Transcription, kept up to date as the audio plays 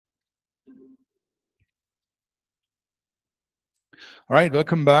All right,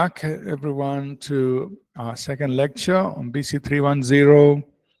 welcome back, everyone, to our second lecture on BC310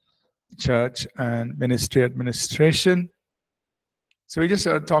 Church and Ministry Administration. So we just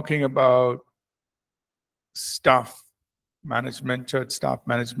started talking about staff management, church staff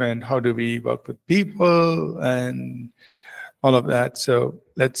management. How do we work with people and all of that? So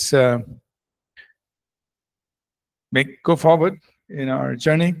let's go forward in our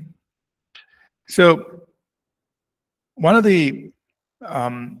journey. So one of the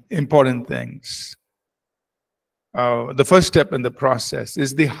important things, the first step in the process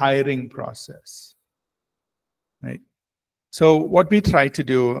is the hiring process, right? So what we try to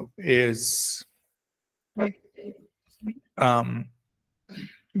do is we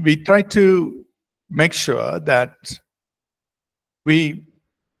try to make sure that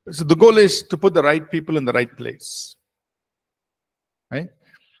so the goal is to put the right people in the right place, right?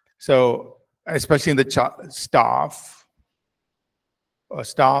 So especially in the staff,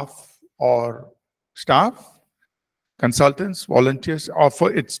 consultants, volunteers, or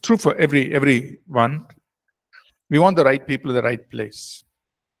it's true for everyone. We want the right people in the right place.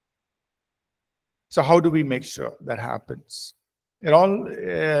 So how do we make sure that happens?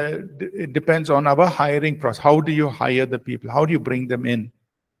 It depends on our hiring process. How do you hire the people? How do you bring them in?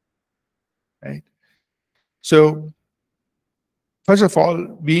 Right? So first of all,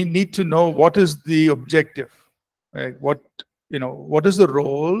 we need to know what is the objective, right? What is the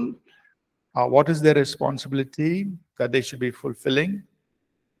role? What is their responsibility that they should be fulfilling?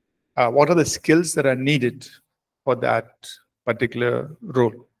 What are the skills that are needed for that particular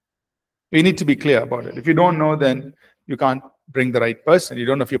role? We need to be clear about it. If you don't know, then you can't bring the right person. You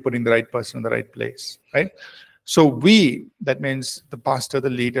don't know if you're putting the right person in the right place, right? So that means the pastor, the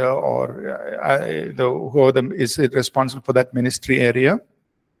leader, or whoever is responsible for that ministry area.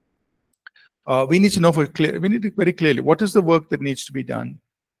 We need to know very clearly what is the work that needs to be done.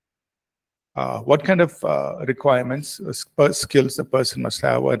 What kind of requirements, skills the person must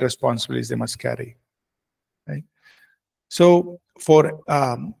have, what responsibilities they must carry, right? So for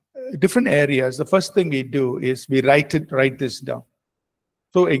different areas, the first thing we do is we write this down.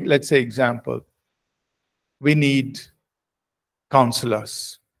 So let's say example, we need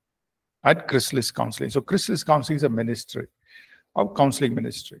counselors at Chrysalis Counseling. So Chrysalis Counseling is a ministry, a counseling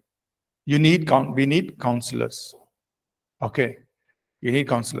ministry. We need counselors. Okay, you need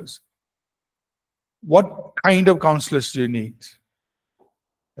counselors. What kind of counselors do you need?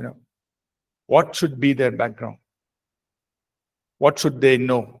 What should be their background? What should they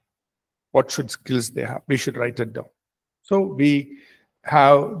know? What skills they have? We should write it down. So we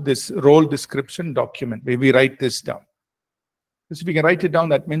have this role description document where we write this down. Because if you can write it down,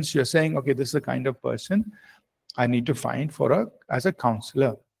 that means you're saying, okay, this is the kind of person I need to find as a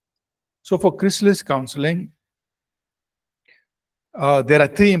counselor. So for Chrysalis Counseling, there are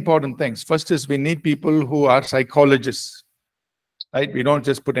three important things. First is we need people who are psychologists, right? We don't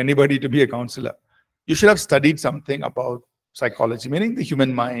just put anybody to be a counselor. You should have studied something about psychology, meaning the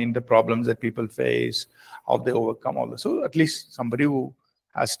human mind, the problems that people face, how they overcome all this. So at least somebody who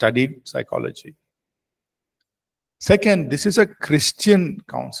has studied psychology. Second, this is a Christian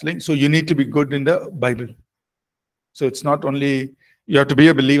counseling, so you need to be good in the Bible. So it's not only, you have to be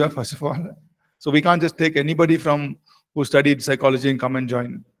a believer, first of all. So we can't just take anybody who studied psychology and come and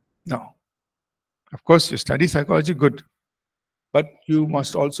join. No. Of course, you study psychology, good. But you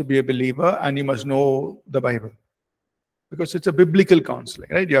must also be a believer and you must know the Bible. Because it's a biblical counseling,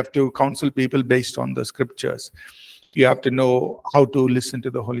 right? You have to counsel people based on the scriptures. You have to know how to listen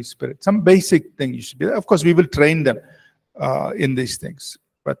to the Holy Spirit. Some basic thing you should be. Of course, we will train them in these things.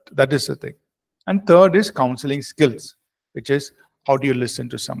 But that is the thing. And third is counseling skills, which is how do you listen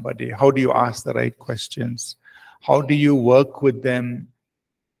to somebody? How do you ask the right questions? How do you work with them?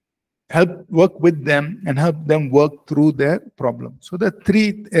 Work with them and help them work through their problems. So there are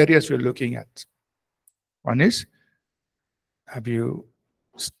three areas we're looking at. One is, have you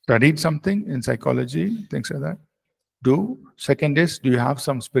studied something in psychology, things like that? Second is, do you have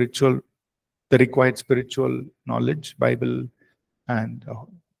the required spiritual knowledge, Bible and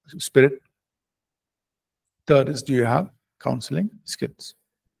Spirit? Third is, do you have counseling skills?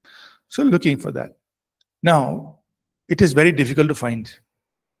 So looking for that. Now, it is very difficult to find.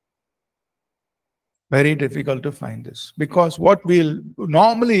 Very difficult to find this. Because what we'll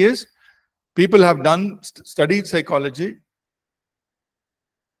normally is, people have studied psychology.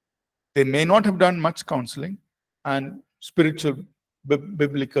 They may not have done much counseling, and spiritual,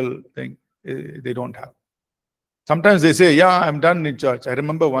 biblical thing, they don't have. Sometimes they say, yeah, I'm done in church. I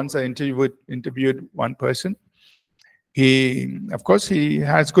remember once I interviewed one person. Of course, he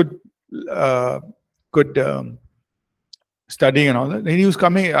has good studying and all that. Then he was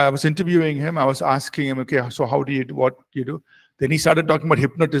coming, I was interviewing him. I was asking him, okay, so how do you do, what do you do? Then he started talking about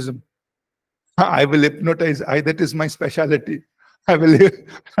hypnotism. I will hypnotize. That is my specialty. I will.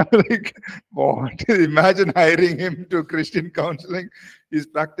 I'm like, what? Imagine hiring him to Christian counseling. He's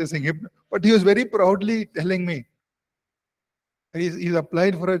practicing hypnotism. But he was very proudly telling me he's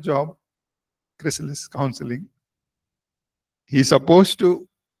applied for a job, chrysalis counseling. He's supposed to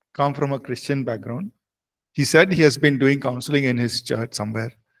come from a Christian background. He said he has been doing counseling in his church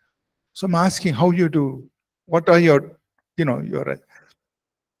somewhere. So I'm asking how you do, what are your, your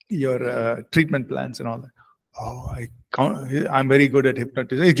treatment plans and all that. Oh, I'm very good at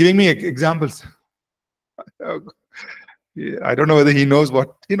hypnotism. He's giving me examples. I don't know whether he knows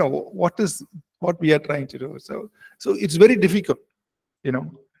what we are trying to do. So it's very difficult.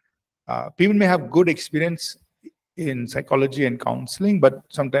 People may have good experience in psychology and counseling, but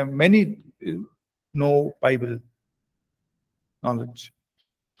sometimes many no Bible knowledge.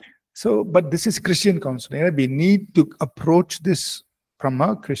 So, but this is Christian counseling. We need to approach this from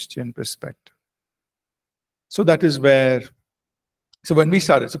a Christian perspective. So that is where, so when we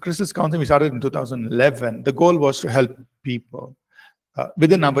started, so Christmas counseling, we started in 2011. The goal was to help people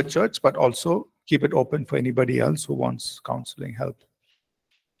within our church, but also keep it open for anybody else who wants counseling help.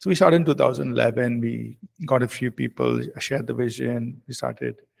 So we started in 2011. We got a few people, shared the vision. We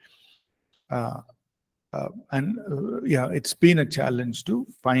started. It's been a challenge to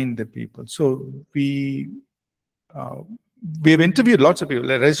find the people. So we have interviewed lots of people.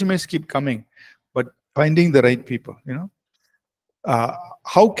 The resumes keep coming, but finding the right people,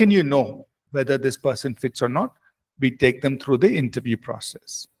 how can you know whether this person fits or not? We take them through the interview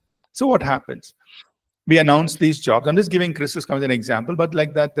process. So what happens? We announce these jobs. I'm just giving Christmas as an example, but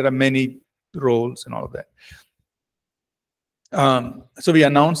like that, there are many roles and all of that. So we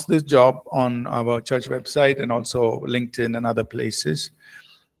announced this job on our church website and also LinkedIn and other places.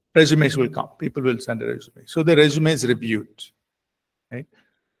 Resumes will come. People will send a resume. So the resume is reviewed. Right?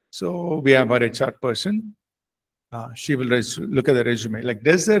 So we have our HR person. She will look at the resume. Like,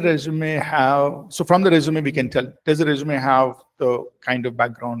 does the resume have, so from the resume we can tell, does the resume have the kind of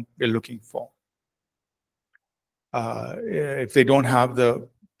background we're looking for? If they don't have the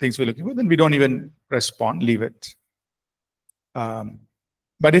things we're looking for, then we don't even respond, leave it.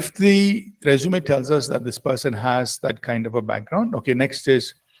 But if the resume tells us that this person has that kind of a background, okay, next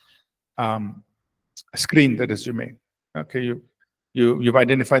is screen the resume. Okay, you've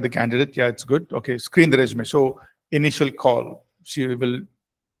identified the candidate, yeah, it's good. Okay, screen the resume. So initial call,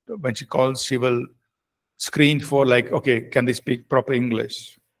 when she calls, she will screen for like, okay, can they speak proper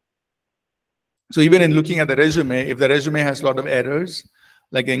English? So even in looking at the resume, if the resume has a lot of errors,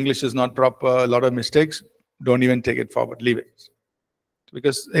 like English is not proper, a lot of mistakes, don't even take it forward, leave it.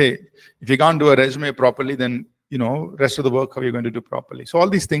 Because, hey, if you can't do a resume properly, then, rest of the work, how are you going to do properly? So all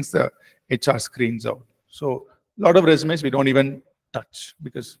these things, the HR screens out. So a lot of resumes we don't even touch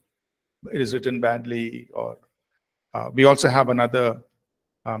because it is written badly, or we also have another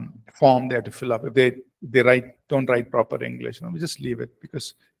form they have to fill up. If they don't write proper English, we just leave it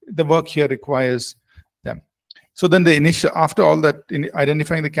because the work here requires them. So then after all that, in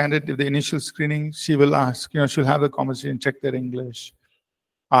identifying the candidate, if the initial screening, she will ask, she'll have the conversation, check their English,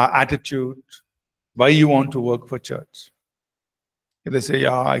 attitude, why you want to work for church. If they say,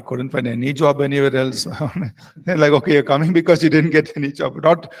 yeah, I couldn't find any job anywhere else, they're like, okay, you're coming because you didn't get any job,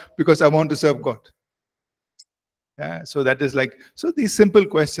 not because I want to serve God. Yeah, so that is like, so these simple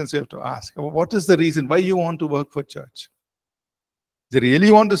questions you have to ask. What is the reason why you want to work for church? Do you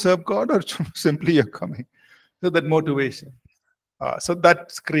really want to serve God, or simply you're coming? So that motivation. So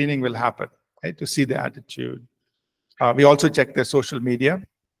that screening will happen, right, to see the attitude. We also check their social media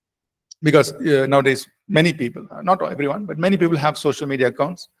because nowadays many people, not everyone, but many people have social media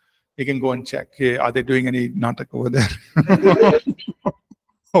accounts. You can go and check, hey, are they doing any natak over there?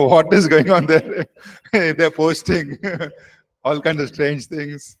 What is going on there? They're posting all kinds of strange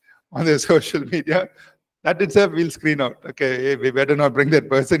things on their social media. That itself we'll screen out. Okay, we better not bring that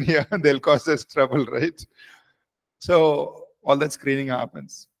person here. They'll cause us trouble, right? So all that screening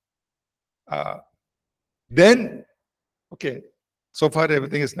happens. Then, okay, so far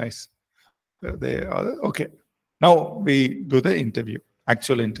everything is nice. Okay, now we do the interview,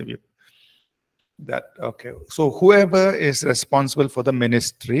 actual interview. Okay, so whoever is responsible for the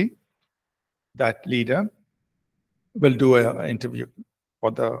ministry, that leader will do an interview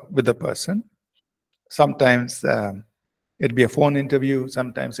with the person. Sometimes it'll be a phone interview.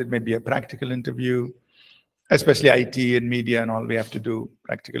 Sometimes it may be a practical interview, especially IT and media and all. We have to do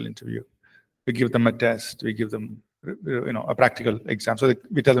practical interview. We give them a test. We give them, a practical exam. So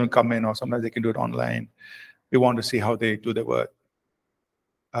we tell them to come in, or sometimes they can do it online. We want to see how they do their work.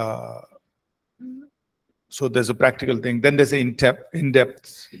 So there's a practical thing. Then there's an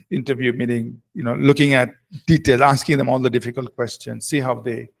in-depth interview, meaning, looking at details, asking them all the difficult questions, see how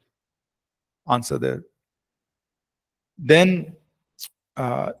they answer there. Then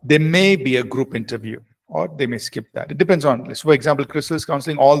there may be a group interview, or they may skip that. It depends on, for example, Chrysalis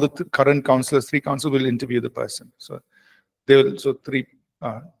counseling, all the current counselors, 3 counselors will interview the person. So they will,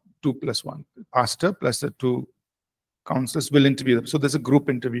 2 plus 1, pastor plus the 2 counselors will interview them. So there's a group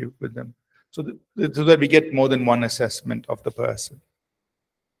interview with them. So that we get more than one assessment of the person.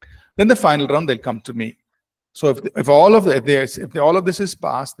 Then the final round, they'll come to me. So if all of this is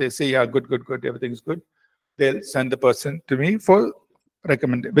passed, they say, yeah, good, everything is good. They'll send the person to me with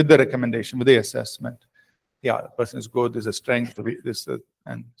the recommendation, with the assessment. Yeah, the person is good. There's a strength.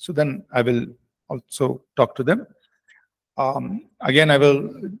 And so then I will also talk to them. Again, I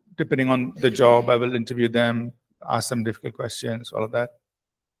will, depending on the job, I will interview them, ask them difficult questions, all of that.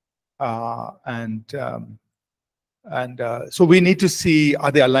 So we need to see,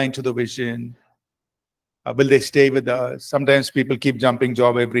 are they aligned to the vision? Will they stay with us? Sometimes people keep jumping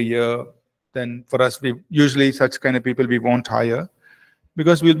job every year. Then for us, usually such kind of people we won't hire,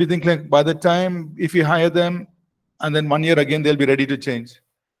 because we'll be thinking, like, by the time, if we hire them, and then 1 year again, they'll be ready to change.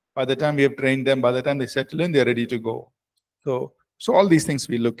 By the time we have trained them, by the time they settle in, they're ready to go. So all these things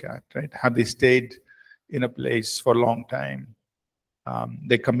we look at, right? Have they stayed in a place for a long time?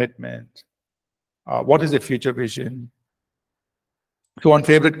 Their commitment. What is their future vision? So one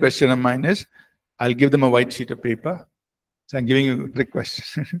favorite question of mine is, I'll give them a white sheet of paper. So I'm giving you a trick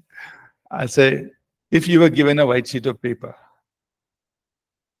question. I'll say, if you were given a white sheet of paper,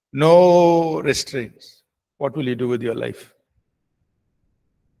 no restraints, what will you do with your life?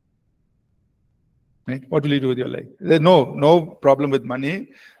 Right? What will you do with your life? There's no problem with money.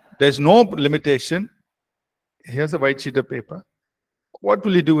 There's no limitation. Here's a white sheet of paper. What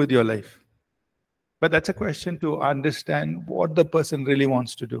will you do with your life? But that's a question to understand what the person really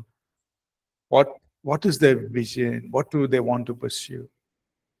wants to do. What is their vision? What do they want to pursue?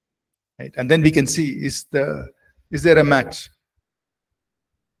 Right? And then we can see, is there a match?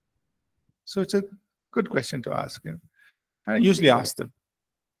 So it's a good question to ask. I usually ask them.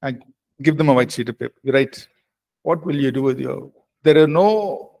 I give them a white sheet of paper. Right? What will you do with there are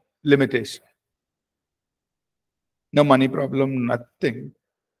no limitations. No money problem, nothing.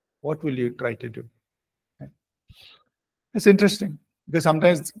 What will you try to do? It's interesting, because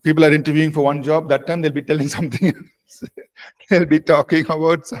sometimes people are interviewing for one job. That time they'll be telling something else. They'll be talking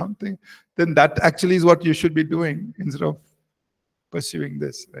about something. Then that actually is what you should be doing instead of pursuing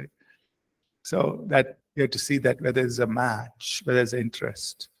this, right? So that you have to see that whether there's a match, whether there's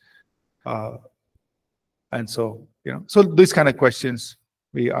interest. And so, so these kind of questions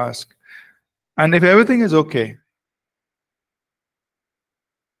we ask. And if everything is okay,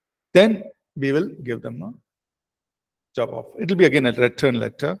 then we will give them a job offer. It'll be again a return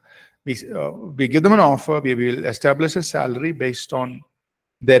letter. We give them an offer. We will establish a salary based on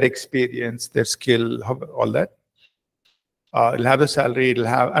their experience, their skill, all that. It'll have the salary.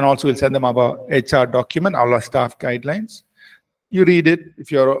 And also we'll send them our HR document, all our staff guidelines. You read it. If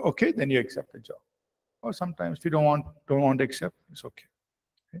you're okay, then you accept the job. Or sometimes if you don't want to accept, it's okay.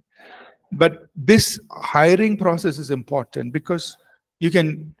 But this hiring process is important, because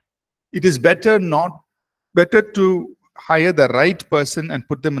it is better to hire the right person and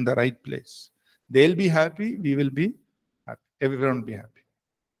put them in the right place. They'll be happy, we will be happy, everyone will be happy.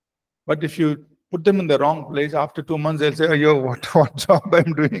 But if you put them in the wrong place, after 2 months, they'll say, oh, yo, what job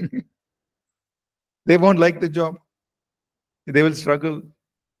I'm doing? They won't like the job. They will struggle.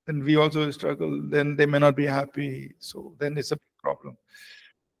 Then we also will struggle. Then they may not be happy. So then it's a big problem.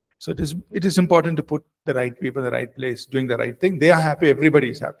 So it is important to put the right people in the right place, doing the right thing. They are happy, everybody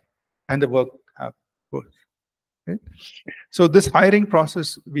is happy. And the work goes. Okay? So this hiring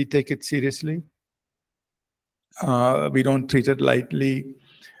process, we take it seriously. We don't treat it lightly.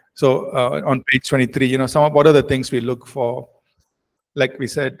 So on page 23, what are the things we look for? Like we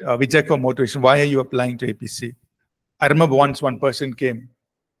said, we check for motivation. Why are you applying to APC? I remember once one person came.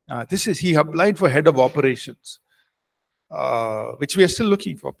 He applied for head of operations, which we are still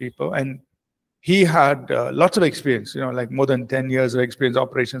looking for people. And he had lots of experience, like more than 10 years of experience,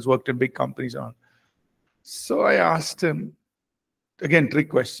 operations, worked in big companies. So I asked him, again, trick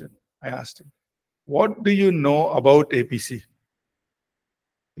question. I asked him, what do you know about APC?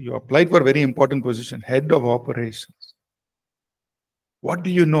 You applied for a very important position, head of operations. What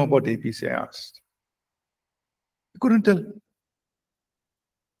do you know about APC? I asked. He couldn't tell.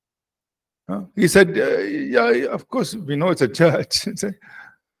 He said, yeah, of course, we know it's a church.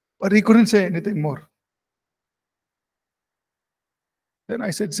 But he couldn't say anything more. Then I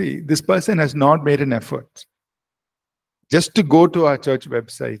said, see, this person has not made an effort just to go to our church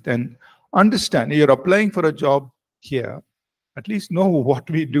website and understand. You're applying for a job here, at least know what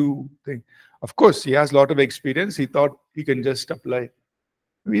we do. Of course, he has a lot of experience. He thought he can just apply.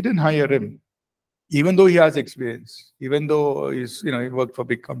 We didn't hire him, even though he has experience, even though he worked for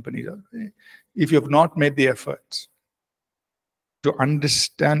big companies. If you have not made the efforts to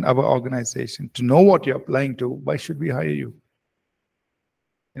understand our organization, to know what you're applying to, why should we hire you?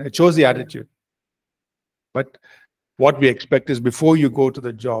 It shows the attitude. But what we expect is before you go to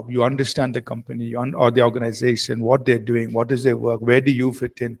the job, you understand the company or the organization, what they're doing, what is their work, where do you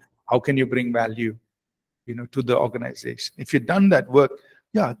fit in, how can you bring value, to the organization. If you've done that work,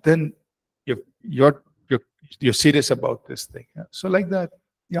 then you're serious about this thing. Yeah. So like that,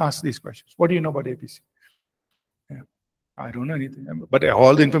 you ask these questions. What do you know about APC? Yeah. I don't know anything, but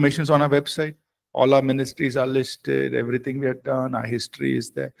all the information is on our website. All our ministries are listed. Everything we have done, our history is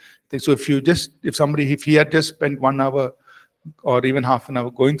there. So if he had just spent 1 hour or even half an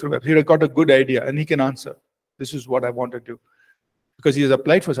hour going through it, he would have got a good idea and he can answer. This is what I want to do. Because he has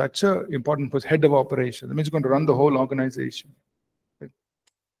applied for such an important post, head of operations. That means he's going to run the whole organization. Okay.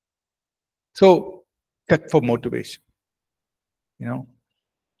 So check for motivation.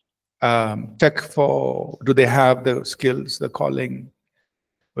 Check for, do they have the skills, the calling?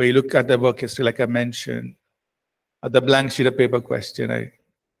 Where you look at the work history, like I mentioned, the blank sheet of paper question.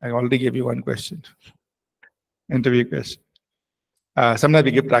 I already gave you one question, interview question. Sometimes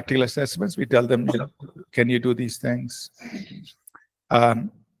we give practical assessments. We tell them, can you do these things?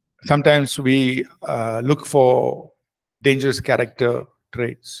 Sometimes we look for dangerous character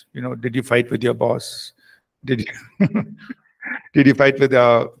traits. Did you fight with your boss? Did you fight with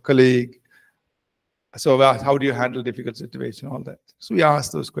your colleague? So how do you handle difficult situation? All that. So we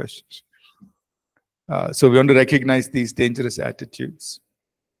ask those questions. So we want to recognize these dangerous attitudes.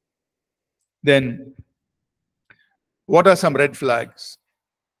 Then, what are some red flags?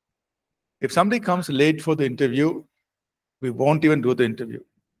 If somebody comes late for the interview, we won't even do the interview.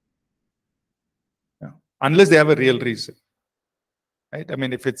 Unless they have a real reason. Right? I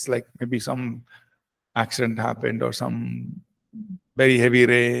mean, if it's like maybe some accident happened or some very heavy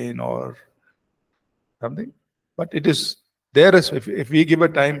rain or something. But it is there. If we give a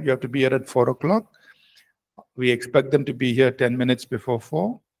time, you have to be here at 4 o'clock. We expect them to be here 10 minutes before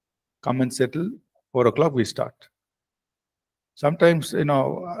 4. Come and settle. 4 o'clock, we start. Sometimes,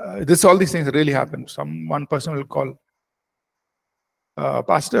 all these things really happen. One person will call,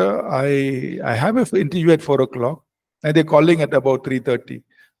 Pastor, I have an interview at 4 o'clock, and they're calling at about 3:30.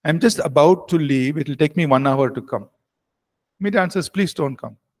 I'm just about to leave. It will take me 1 hour to come. Immediate answer is, please don't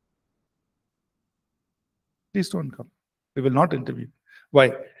come. Please don't come. We will not interview.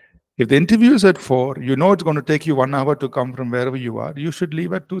 Why? If the interview is at 4, it's going to take you 1 hour to come from wherever you are. You should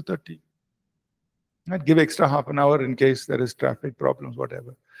leave at 2:30. I'd give extra half an hour in case there is traffic problems,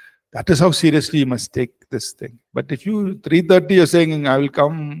 whatever. That is how seriously you must take this thing. But if you 3:30, you're saying, I will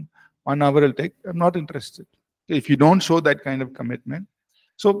come, 1 hour will take, I'm not interested. If you don't show that kind of commitment.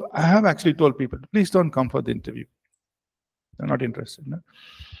 So I have actually told people, please don't come for the interview. They're not interested. No?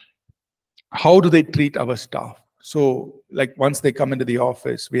 How do they treat our staff? So, like once they come into the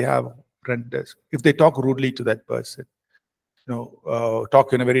office, we have front desk. If they talk rudely to that person,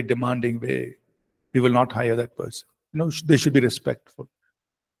 talk in a very demanding way, we will not hire that person. They should be respectful,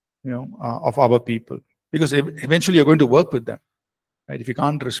 of our people, because eventually you're going to work with them. Right? If you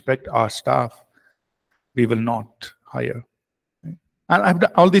can't respect our staff, we will not hire. Right? And I've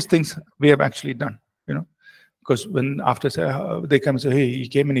done all these things. We have actually done. Because after they come and say, hey, he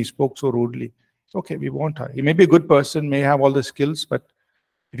came and he spoke so rudely. It's okay, we won't hire. He may be a good person, may have all the skills, but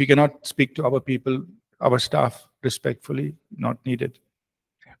if he cannot speak to our people, our staff respectfully, not needed.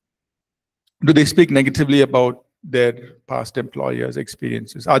 Do they speak negatively about their past employers'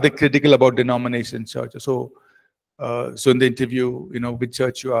 experiences? Are they critical about denomination churches? So in the interview, which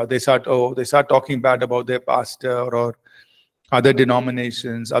church you are, they start talking bad about their pastor or other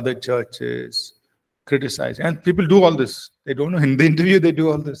denominations, other churches. Criticizing, and people do all this. They don't know in the interview. They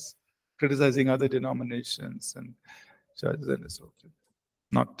do all this, criticizing other denominations and churches and so on.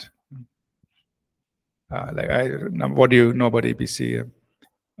 Not what do you know about APC?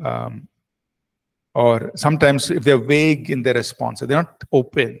 Or sometimes if they're vague in their response, they're not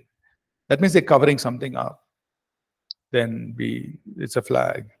open. That means they're covering something up. Then it's a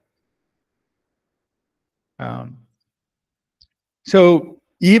flag. So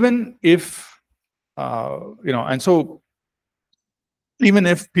even if and so even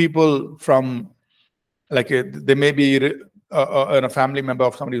if people from they may be a family member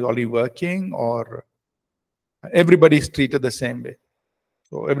of somebody who's already working, or everybody's treated the same way.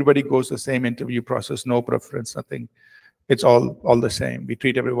 So everybody goes the same interview process, no preference, nothing. It's all the same. We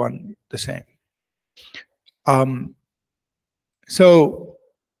treat everyone the same. So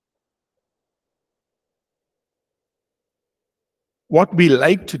what we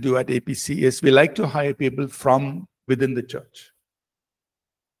like to do at APC is we like to hire people from within the church.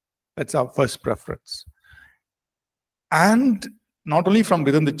 That's our first preference. And not only from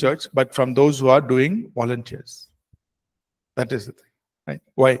within the church, but from those who are doing volunteers. That is the thing, right?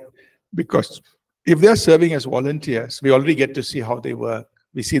 Why? Because if they are serving as volunteers, we already get to see how they work.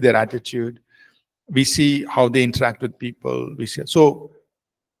 We see their attitude. We see how they interact with people. So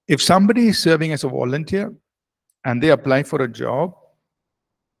if somebody is serving as a volunteer and they apply for a job,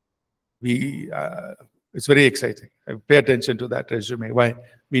 it's very exciting. I pay attention to that resume. Why?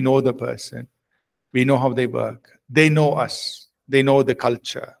 We know the person. We know how they work. They know us. They know the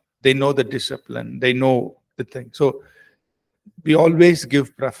culture. They know the discipline. They know the thing. So we always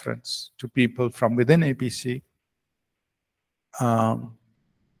give preference to people from within APC.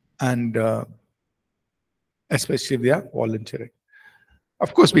 Especially if they are volunteering.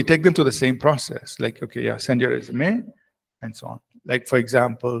 Of course, we take them through the same process. Like, okay, yeah, send your resume and so on. Like, for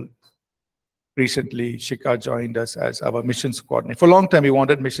example, recently, Shika joined us as our missions coordinator. For a long time, we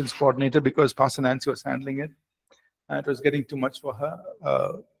wanted missions coordinator because Pastor Nancy was handling it. And it was getting too much for her,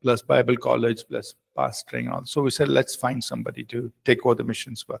 plus Bible College, plus pastoring. And all. So we said, let's find somebody to take over the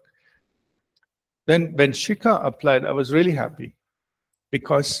missions work. Then when Shika applied, I was really happy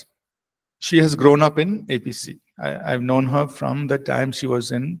because she has grown up in APC. I've known her from the time she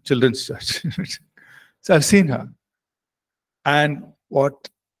was in children's church. So I've seen her. And what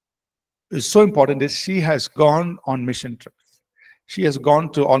is so important is she has gone on mission trips. She has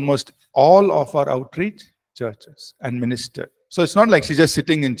gone to almost all of our outreach churches and ministered. So it's not like she's just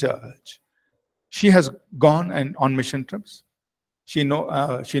sitting in church. She has gone and on mission trips. She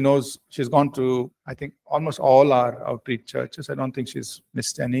knows she's gone to, I think, almost all our outreach churches. I don't think she's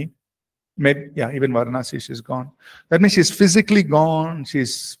missed any. Maybe, yeah, even Varanasi, she's gone. That means she's physically gone.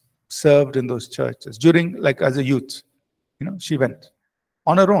 She's served in those churches during, like, as a youth. She went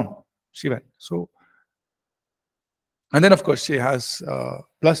on her own. She went. So, and then of course she has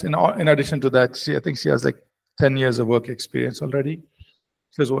plus in addition to that, I think she has like 10 years of work experience already.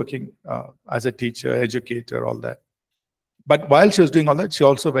 She was working as a teacher, educator, all that. But while she was doing all that, she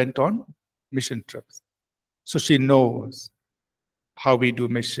also went on mission trips. So she knows how we do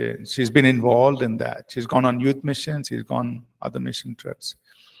missions. She's been involved in that. She's gone on youth missions. She's gone other mission trips.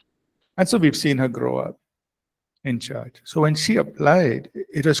 And so we've seen her grow up in church. So when she applied,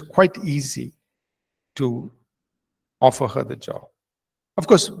 it was quite easy to offer her the job. Of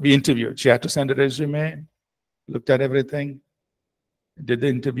course, we interviewed. She had to send a resume, looked at everything, did the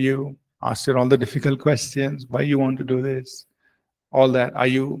interview, asked her all the difficult questions. Why you want to do this? All that. Are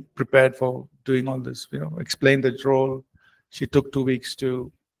you prepared for doing all this? Explain the role. She took 2 weeks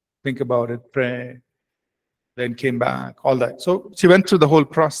to think about it, pray, then came back, all that. So she went through the whole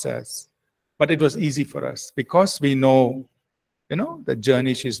process, but it was easy for us because we know, the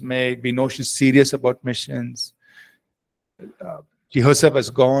journey she's made. We know she's serious about missions. She herself has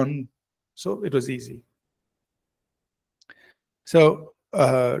gone, so it was easy. So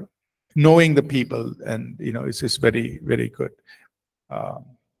knowing the people, and it's just very, very good.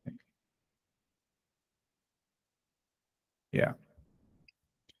 Yeah.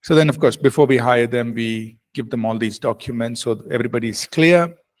 So then, of course, before we hire them, we give them all these documents so everybody is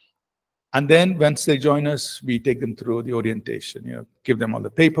clear. And then once they join us, we take them through the orientation. Give them all the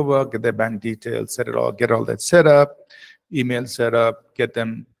paperwork, get their bank details, get all that set up, email set up, get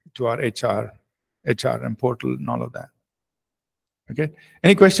them to our HRM portal and all of that. Okay.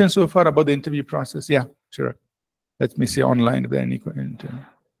 Any questions so far about the interview process? Yeah, sure. Let me see online if there are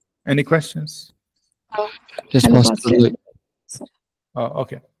any questions. Yes, Pastor. Oh,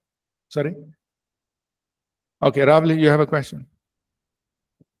 okay. Sorry. Okay, Ravli, you have a question.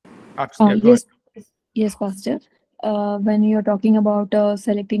 Yes, Pastor. When you're talking about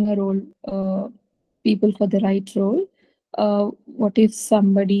selecting a role, people for the right role, what if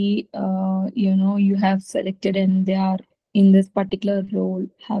somebody, you have selected and they are in this particular role?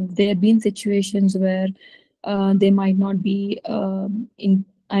 Have there been situations where they might not be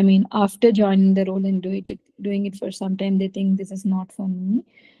after joining the role and doing it for some time, they think this is not for me.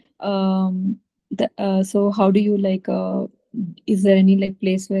 So how do you is there any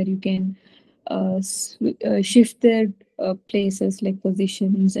place where you can shift their places, like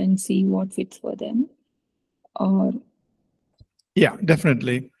positions, and see what fits for them? Or yeah,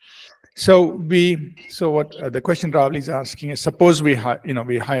 definitely. So what the question Ravli is asking is, suppose we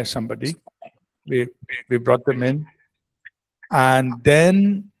hire somebody, we brought them in, And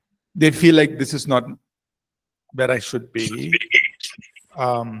then they feel like this is not where I should be.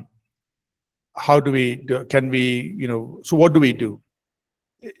 How do we do? Can we, so what do we do?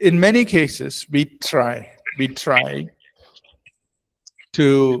 In many cases, we try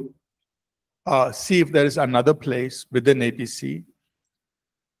to see if there is another place within APC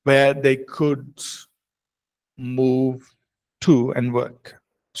where they could move to and work.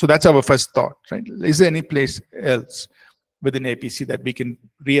 So that's our first thought, right? Is there any place else within APC that we can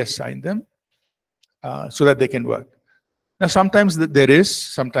reassign them so that they can work? Now, sometimes there is,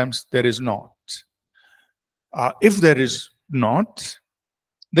 sometimes there is not. If there is not,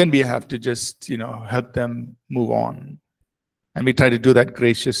 then we have to just, help them move on. And we try to do that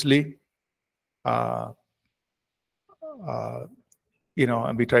graciously. And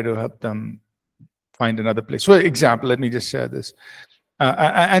we try to help them find another place. For example, let me just share this.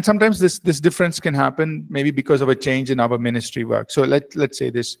 And sometimes this difference can happen maybe because of a change in our ministry work. So let's say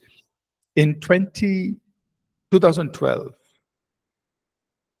this. In 2012,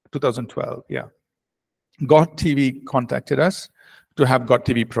 yeah, God TV contacted us to have God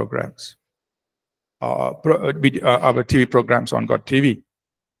TV programs. Our TV programs on God TV.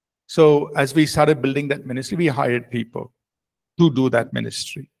 So as we started building that ministry, we hired people to do that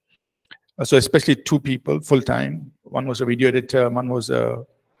ministry. So especially 2 people full-time. One was a video editor, one was a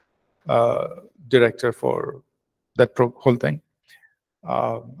director for that whole thing.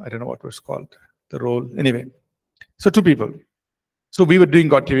 I don't know what was called, the role. Anyway, so 2 people. So we were doing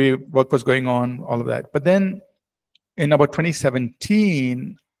God TV, work was going on, all of that. But then in about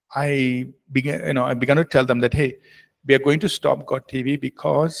 2017, I began to tell them that, hey, we are going to stop God TV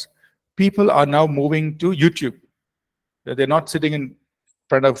because people are now moving to YouTube. They're not sitting in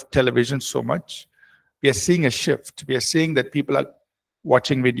front of television so much. We are seeing a shift. We are seeing that people are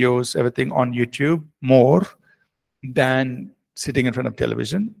watching videos, everything on YouTube more than sitting in front of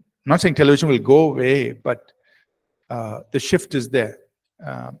television. I'm not saying television will go away, but the shift is there.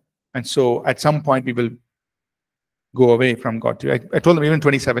 And so at some point we will go away from God TV. I told them even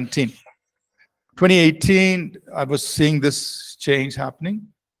 2017. 2018, I was seeing this change happening.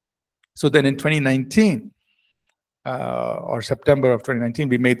 So then in 2019, or September of 2019,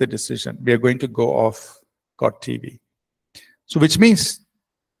 we made the decision. We are going to go off God TV. So which means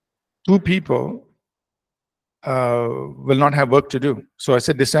 2 people will not have work to do. So I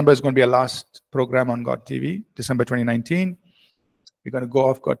said December is going to be our last program on God TV, December 2019. We're going to go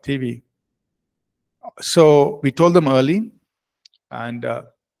off God TV. So we told them early, and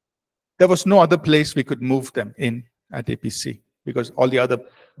there was no other place we could move them in at APC because all the other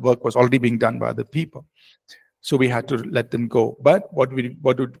work was already being done by other people. So we had to let them go. But what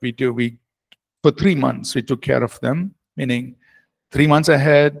did we do? For 3 months, we took care of them, meaning 3 months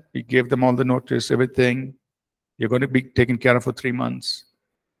ahead, we gave them all the notice, everything. You're going to be taken care of for 3 months.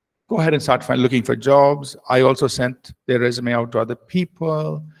 Go ahead and start looking for jobs. I also sent their resume out to other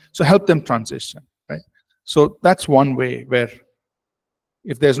people. So help them transition, right? So that's one way where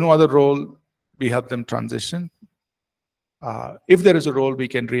if there's no other role, we help them transition. If there is a role, we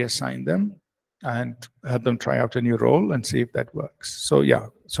can reassign them and help them try out a new role and see if that works. So yeah,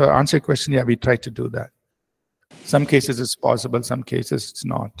 so to answer your question, yeah, we try to do that. Some cases it's possible, some cases it's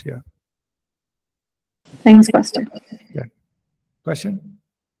not, yeah. Thanks, Pastor. Yeah. Question?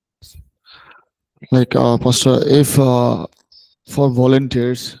 Like, Pastor, if for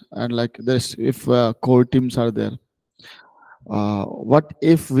volunteers and like this, if core teams are there, what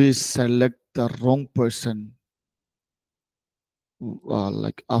if we select the wrong person?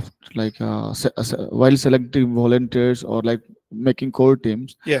 While selecting volunteers or like making core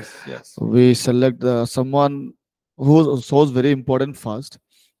teams, Yes. we select someone who shows very important first,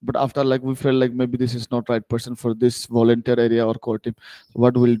 but after like we feel like maybe this is not right person for this volunteer area or core team.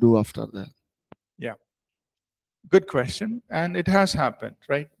 What we'll do after that? Yeah. Good question. And it has happened,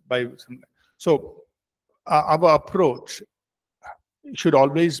 right? So our approach should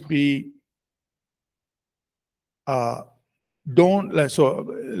always be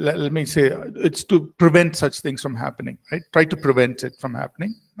let me say it's to prevent such things from happening, right? Try to prevent it from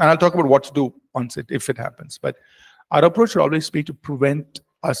happening. And I'll talk about what to do if it happens. But our approach should always be to prevent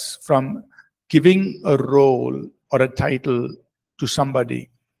us from giving a role or a title to somebody.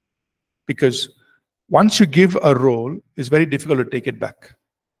 Because once you give a role, it's very difficult to take it back.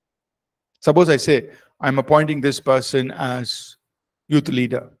 Suppose I say, I'm appointing this person as youth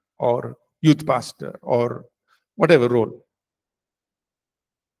leader or youth pastor or whatever role.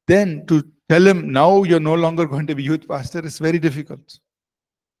 Then to tell him, now you're no longer going to be youth pastor, is very difficult.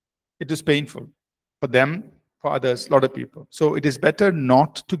 It is painful for them, for others, a lot of people. So it is better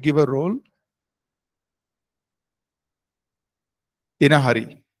not to give a role in a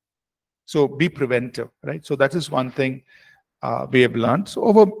hurry. So be preventive, right? So that is one thing we have learned.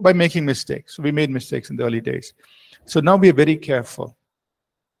 So by making mistakes. So we made mistakes in the early days. So now we are very careful.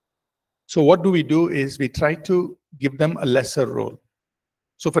 So what do? Is we try to give them a lesser role.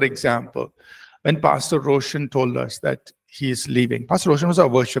 So for example, when Pastor Roshan told us that he is leaving, Pastor Roshan was our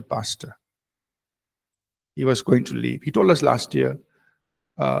worship pastor. He was going to leave. He told us last year.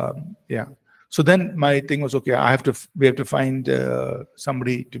 Yeah. So then my thing was, okay, we have to find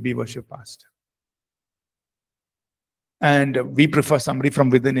somebody to be worship pastor. And we prefer somebody from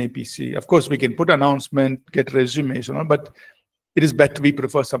within APC. Of course, we can put announcement, get resumes, but it is better we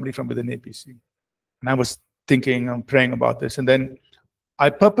prefer somebody from within APC. And I was thinking, I'm praying about this. And then I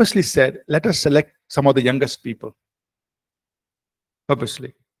purposely said, let us select some of the youngest people.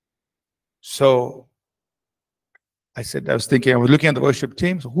 Purposely. So I was looking at the worship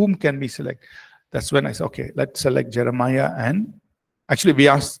team, so whom can we select? That's when I said, okay, let's select Jeremiah. And actually, we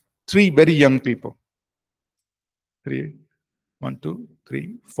asked 3 very young people. 3, 1, 2,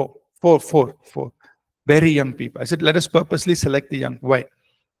 3, 4. 4 very young people. I said, let us purposely select the young. Why?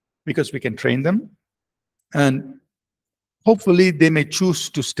 Because we can train them, and hopefully they may choose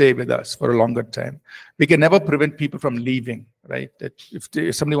to stay with us for a longer time. We can never prevent people from leaving, right? That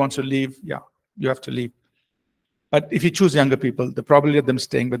if somebody wants to leave, yeah, you have to leave. But if you choose younger people, the probability of them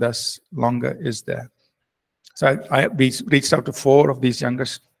staying with us longer is there. So we reached out to 4 of these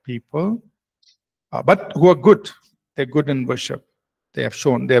youngest people, but who are good. They're good in worship. They have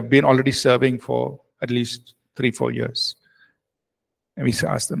shown, they have been already serving for at least 3-4 years. And we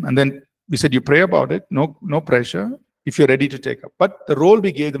asked them. And then we said, you pray about it, no pressure, if you're ready to take up. But the role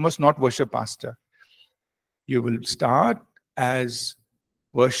we gave them was not worship pastor. You will start as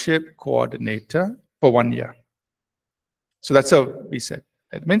worship coordinator for 1 year. So that's how we said.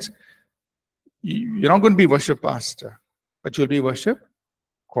 That means you're not going to be worship pastor, but you'll be worship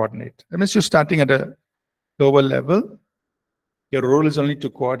coordinator. That means you're starting at a lower level. Your role is only to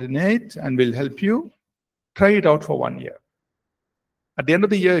coordinate, and we'll help you. Try it out for 1 year. At the end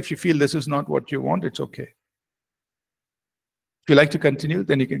of the year, if you feel this is not what you want, it's okay. If you like to continue,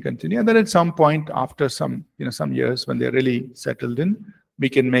 then you can continue. And then at some point, after some years, when they're really settled in, we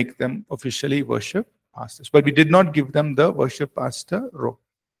can make them officially worship pastors. But we did not give them the worship pastor role.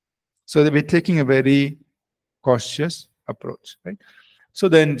 So they were taking a very cautious approach, right? So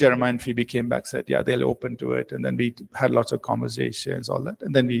then Jeremiah and Phoebe came back, said, yeah, they'll open to it. And then we had lots of conversations, all that.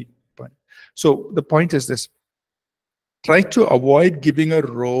 And then so the point is this. Try to avoid giving a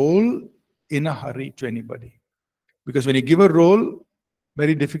role in a hurry to anybody. Because when you give a role,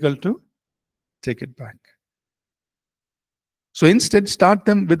 very difficult to take it back. So instead, start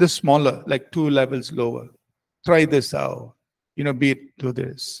them with a smaller, like 2 levels lower. Try this out. Do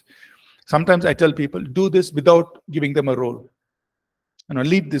this. Sometimes I tell people, do this without giving them a role.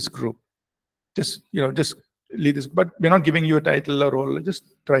 Lead this group. Just lead this. But we're not giving you a title or role. Just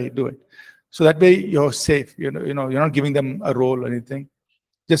try, do it. So that way you're safe. You're not giving them a role or anything.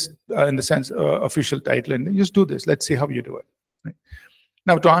 Just in the sense, official title, and just do this. Let's see how you do it. Right?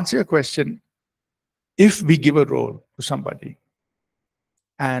 Now, to answer your question, if we give a role to somebody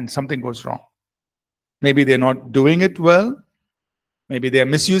and something goes wrong, maybe they're not doing it well, maybe they're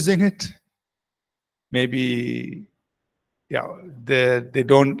misusing it, maybe they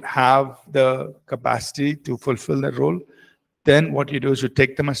don't have the capacity to fulfill that role, then what you do is you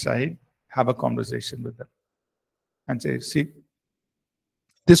take them aside, have a conversation with them, and say, see,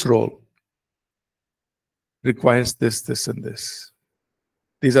 this role requires this, this, and this.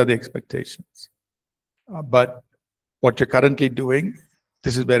 These are the expectations. But what you're currently doing,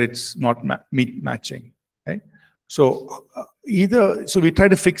 this is where it's not matching. Right? So so we try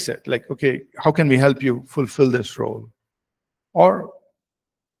to fix it. Like, okay, how can we help you fulfill this role? Or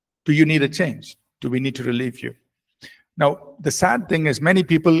do you need a change? Do we need to relieve you? Now, the sad thing is many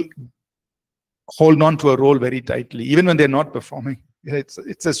people hold on to a role very tightly, even when they're not performing. I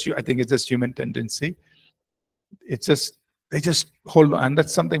think it's just human tendency. It's just, they just hold on. And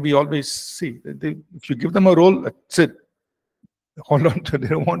that's something we always see. If you give them a role, that's it. Hold on to it.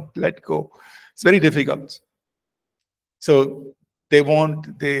 They won't let go. It's very difficult. So they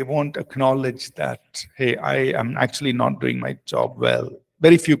won't acknowledge that, hey, I am actually not doing my job well.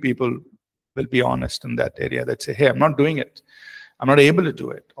 Very few people will be honest in that area that say, hey, I'm not doing it. I'm not able to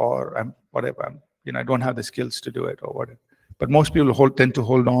do it, or I don't have the skills to do it, or whatever. But most people tend to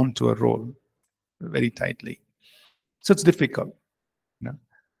hold on to a role very tightly. So it's difficult.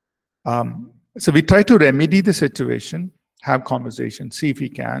 So we try to remedy the situation, have conversation, see if we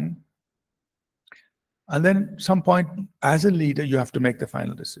can. And then at some point, as a leader, you have to make the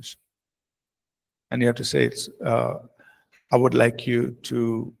final decision. And you have to say, I would like you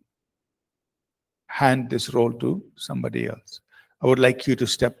to hand this role to somebody else. I would like you to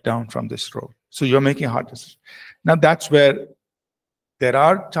step down from this role. So you're making a hard decision. Now that's where there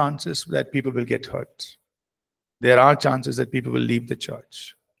are chances that people will get hurt. There are chances that people will leave the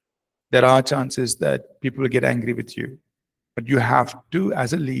church. There are chances that people will get angry with you. But you have to,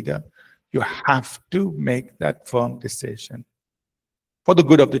 as a leader, you have to make that firm decision for the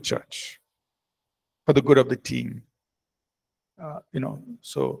good of the church, for the good of the team.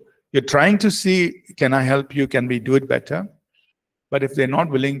 So you're trying to see, can I help you? Can we do it better? But if they're not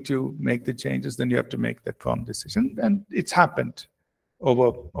willing to make the changes, then you have to make that firm decision. And it's happened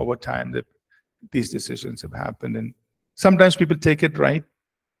over time that these decisions have happened. And sometimes people take it right.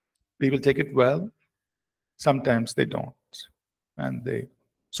 People take it well. Sometimes they don't.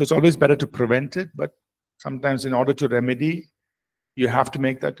 So it's always better to prevent it. But sometimes in order to remedy, you have to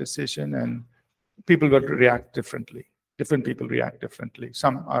make that decision. And people will react differently. Different people react differently.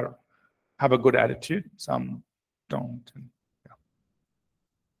 Some have a good attitude. Some don't.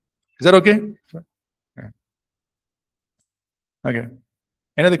 Is that okay? Yeah. Okay.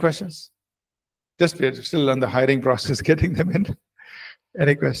 Any other questions? Just we're still on the hiring process, getting them in.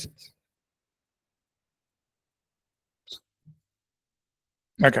 Any questions?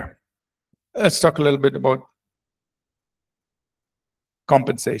 Okay. Let's talk a little bit about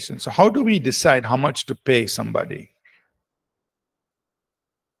compensation. So how do we decide how much to pay somebody?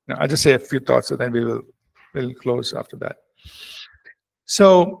 Now, I'll just say a few thoughts, and then we'll close after that.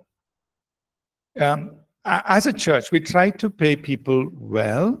 So as a church, we try to pay people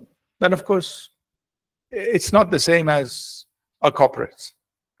well, but of course, it's not the same as a corporate,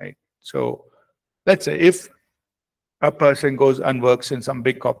 right? So let's say if a person goes and works in some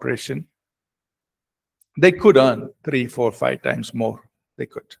big corporation, they could earn 3, 4, 5 times more. They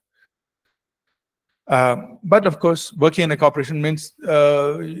could. But of course, working in a corporation means in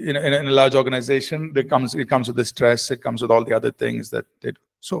a large organization, it comes with the stress, it comes with all the other things that they do.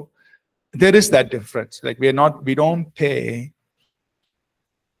 So there is that difference. Like we don't pay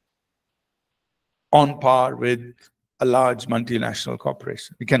on par with a large multinational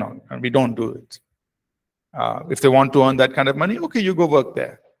corporation. We cannot, and we don't do it. If they want to earn that kind of money, okay, you go work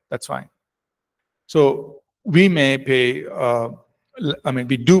there. That's fine. So we may pay,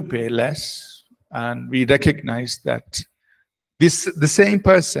 we do pay less, and we recognize that the same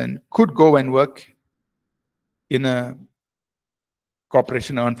person could go and work in a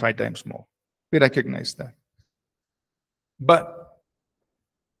corporation, earn 5 times more. We recognize that. But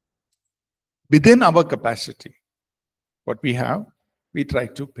within our capacity, what we have, we try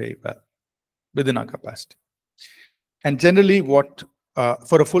to pay well within our capacity. And generally,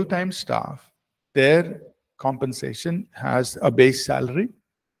 for a full-time staff, their compensation has a base salary.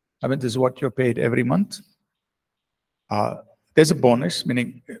 This is what you're paid every month. There's a bonus,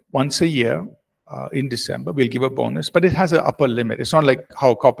 meaning once a year, in December, we'll give a bonus, but it has an upper limit. It's not like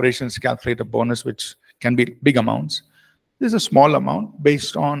how corporations calculate a bonus, which can be big amounts. There's a small amount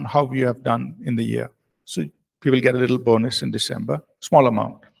based on how you have done in the year. So people get a little bonus in December, small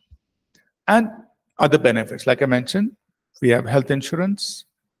amount. And other benefits, like I mentioned, we have health insurance,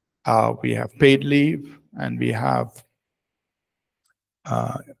 we have paid leave, and we have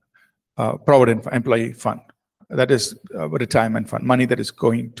provident employee fund. That is a retirement fund, money that is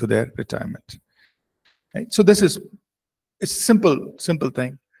going to their retirement. Right? So it's a simple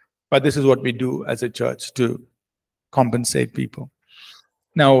thing, but this is what we do as a church to compensate people.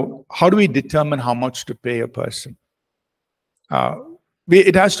 Now, how do we determine how much to pay a person?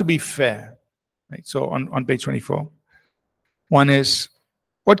 It has to be fair. Right? So on page 24, one is,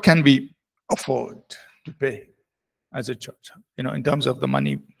 what can we afford to pay as a church, in terms of the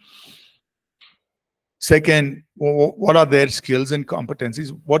money? Second, what are their skills and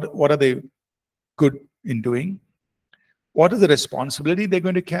competencies? What are they good in doing? What is the responsibility they're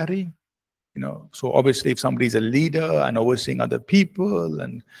going to carry? So obviously, if somebody's a leader and overseeing other people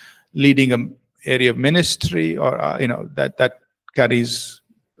and leading an area of ministry, or that carries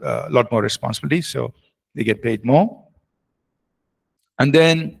a lot more responsibility, so they get paid more. And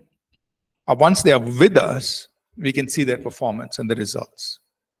then once they are with us, we can see their performance and the results.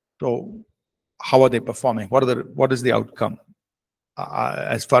 So how are they performing? What is the outcome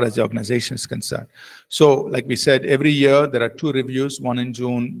as far as the organization is concerned? So like we said, every year there are 2 reviews, one in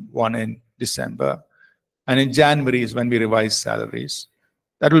June, one in December. And in January is when we revise salaries.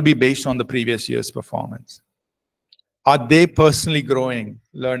 That will be based on the previous year's performance. Are they personally growing,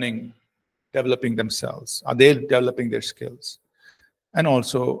 learning, developing themselves? Are they developing their skills? And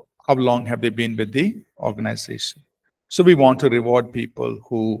also, how long have they been with the organization? So we want to reward people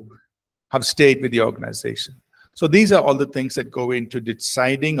who have stayed with the organization. So these are all the things that go into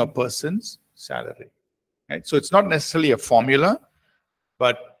deciding a person's salary. Right? So it's not necessarily a formula,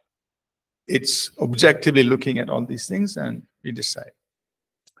 but it's objectively looking at all these things and we decide.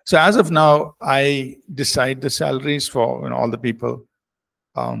 So as of now, I decide the salaries for all the people.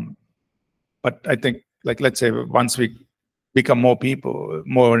 But I think, like, let's say once we become more people,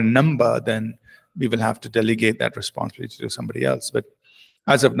 more in number, then we will have to delegate that responsibility to somebody else. But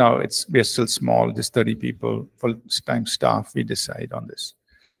as of now, we're still small, just 30 people, full-time staff. We decide on this.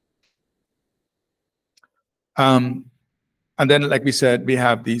 And then, like we said, we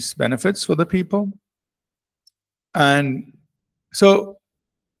have these benefits for the people. And so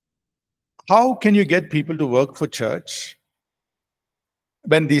how can you get people to work for church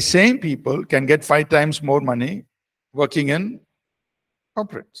when these same people can get 5 times more money working in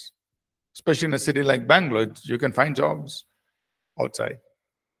corporates? Especially in a city like Bangalore, you can find jobs outside.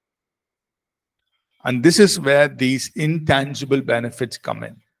 And this is where these intangible benefits come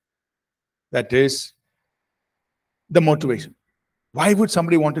in. That is the motivation. Why would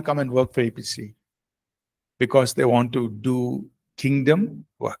somebody want to come and work for APC? Because they want to do kingdom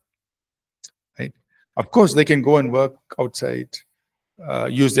work. Right? Of course, they can go and work outside,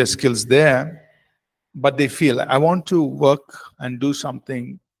 use their skills there, but they feel, I want to work and do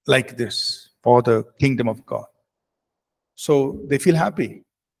something like this for the kingdom of God. So they feel happy.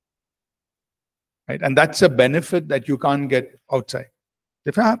 Right? And that's a benefit that you can't get outside.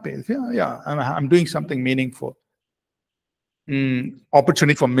 They feel happy. They feel, yeah, I'm doing something meaningful.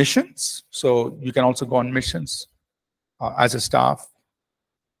 Opportunity for missions. So you can also go on missions as a staff.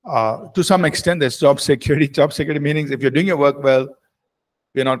 To some extent, there's job security. Job security meaning if you're doing your work well,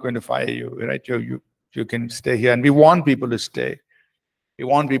 we're not going to fire you, right? You can stay here. And we want people to stay. We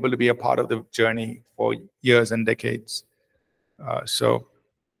want people to be a part of the journey for years and decades. There's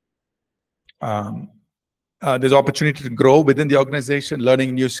opportunity to grow within the organization,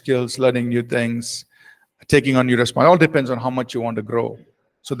 learning new skills, learning new things, taking on new responsibility. It all depends on how much you want to grow.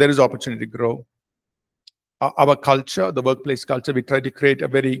 So there is opportunity to grow. Our culture, the workplace culture, we try to create a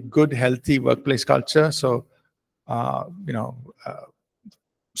very good, healthy workplace culture. So,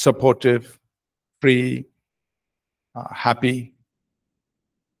 supportive, free, happy.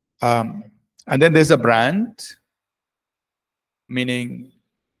 And then there's a brand, meaning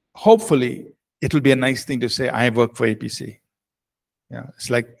hopefully it will be a nice thing to say, I work for APC. Yeah, it's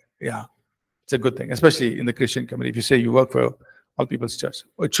like, yeah, it's a good thing, especially in the Christian community. If you say you work for All People's Church,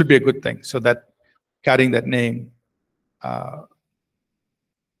 it should be a good thing. So that carrying that name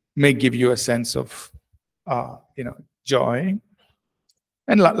may give you a sense of, joy.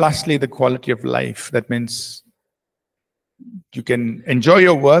 And lastly, the quality of life. That means you can enjoy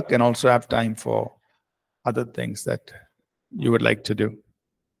your work and also have time for other things that you would like to do.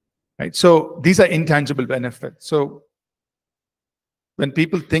 Right? So these are intangible benefits. So when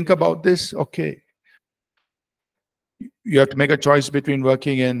people think about this, okay, you have to make a choice between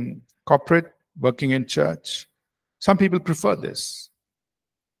working in corporate, working in church. Some people prefer this.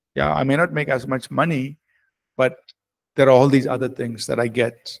 Yeah, I may not make as much money, but there are all these other things that I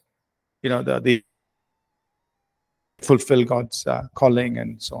get, the fulfill God's calling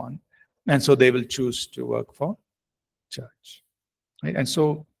and so on. And so they will choose to work for church. Right? And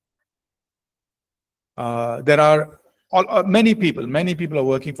so there are many people are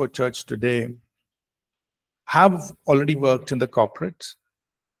working for church today, have already worked in the corporate.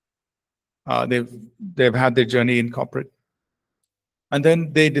 They've had their journey in corporate. And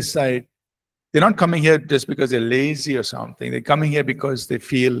then they decide, they're not coming here just because they're lazy or something. They're coming here because they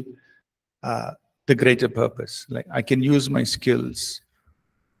feel the greater purpose. Like, I can use my skills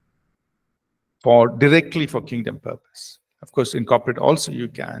directly for kingdom purpose. Of course, in corporate also you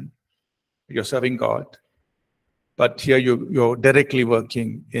can. You're serving God. But here you're directly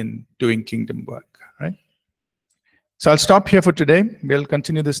working in doing kingdom work, right? So I'll stop here for today. We'll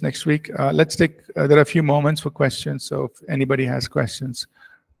continue this next week. Let's take, there are a few moments for questions. So if anybody has questions,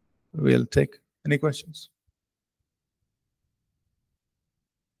 we'll take any questions.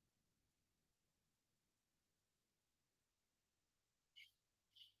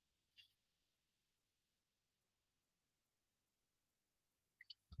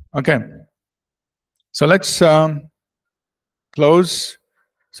 Okay. So let's close.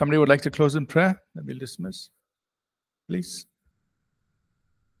 Somebody would like to close in prayer? Then we'll dismiss. Please.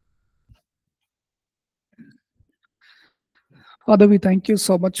 Father, we thank you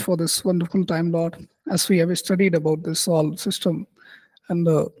so much for this wonderful time, Lord, as we have studied about this all system and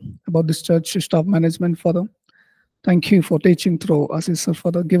about this church staff management, Father. Thank you for teaching through us,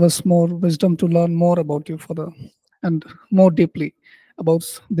 Father. Give us more wisdom to learn more about you, Father, and more deeply about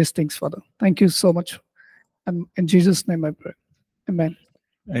these things, Father. Thank you so much. And in Jesus' name I pray. Amen.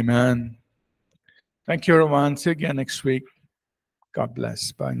 Amen. Thank you, everyone. See you again next week. God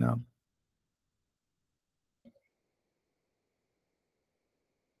bless. Bye now.